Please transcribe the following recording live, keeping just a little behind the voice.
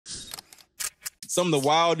some of the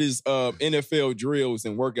wildest NFL drills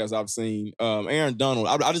and workouts I've seen. Aaron Donald,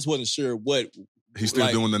 I just wasn't sure what. He's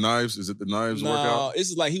still doing the knives? Is it the knives workout? No,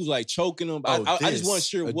 it's like he was like choking them. I just wasn't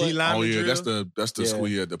sure what. Oh yeah, that's the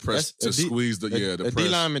squeeze, the press to squeeze the press.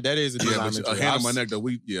 D-lineman, that is a D-lineman drill. A hand on my neck though.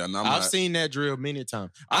 I've seen that drill many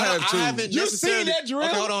times. I have too. I haven't you seen that drill?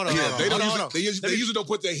 Okay, hold on. They usually don't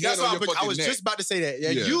put their hand on your fucking neck. I was just about to say that. Yeah,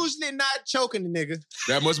 usually not choking the nigga.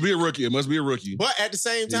 That must be a rookie. It must be a rookie. But at the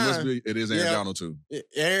same time, it is Aaron Donald too.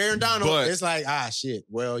 Aaron Donald, it's like shit.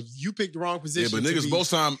 Well, you picked the wrong position. Yeah, but niggas most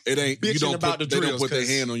time it ain't. You don't put their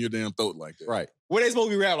hand on your damn throat like that. Right. What they supposed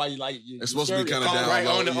to be wrapped like it's supposed to be kind of down right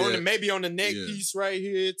low, maybe on the neck piece right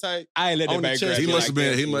here type. I ain't let that back grab. He must have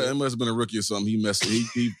been he must have been a rookie or something.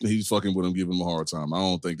 He's fucking with him, giving him a hard time. I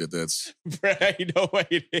don't think that's no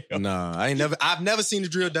way. Nah, I've never seen the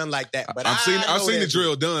drill done like that. But I've seen the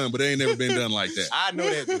drill done, but it ain't never been done like that. I know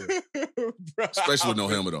that drill. Especially with no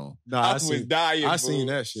helmet on. Nah, I was dying. I seen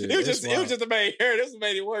that shit. It was just a main hair. This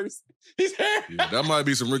made it worse. His hair. Yeah, that might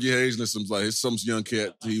be some Ricky Hayes and some young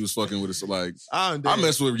cat he was fucking with. It. So like I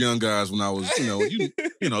messed with young guys when I was,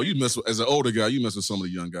 you mess with, as an older guy, you mess with some of the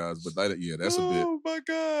young guys, but that's a bit. Oh my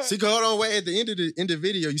God. See, hold on, wait, at the end of the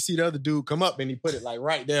video, you see the other dude come up and he put it like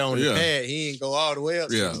right there on the pad. He ain't go all the way up.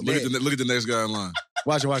 Yeah, look at the next guy in line.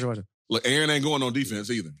 Watch it. Look, Aaron ain't going on defense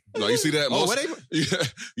either. Like, you see that?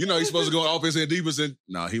 He's supposed to go on offense and defense. And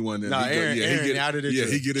he wasn't. Aaron out of the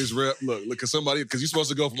he get his rep. Look, because you're supposed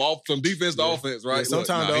to go from defense to offense, right? Yeah,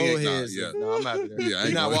 sometimes the old heads. No, I'm not there. Yeah,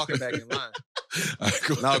 you're not walking back in line.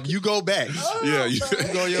 Now you go back.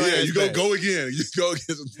 You go again. You go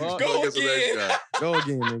against some guy. Go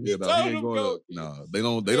again, nigga. Yeah, he ain't going. No, they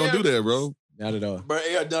don't do that, bro. Not at all. Bro,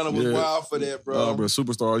 Aaron Donald was wild for that, bro. Bro,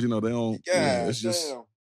 superstars, they don't. Yeah, it's just.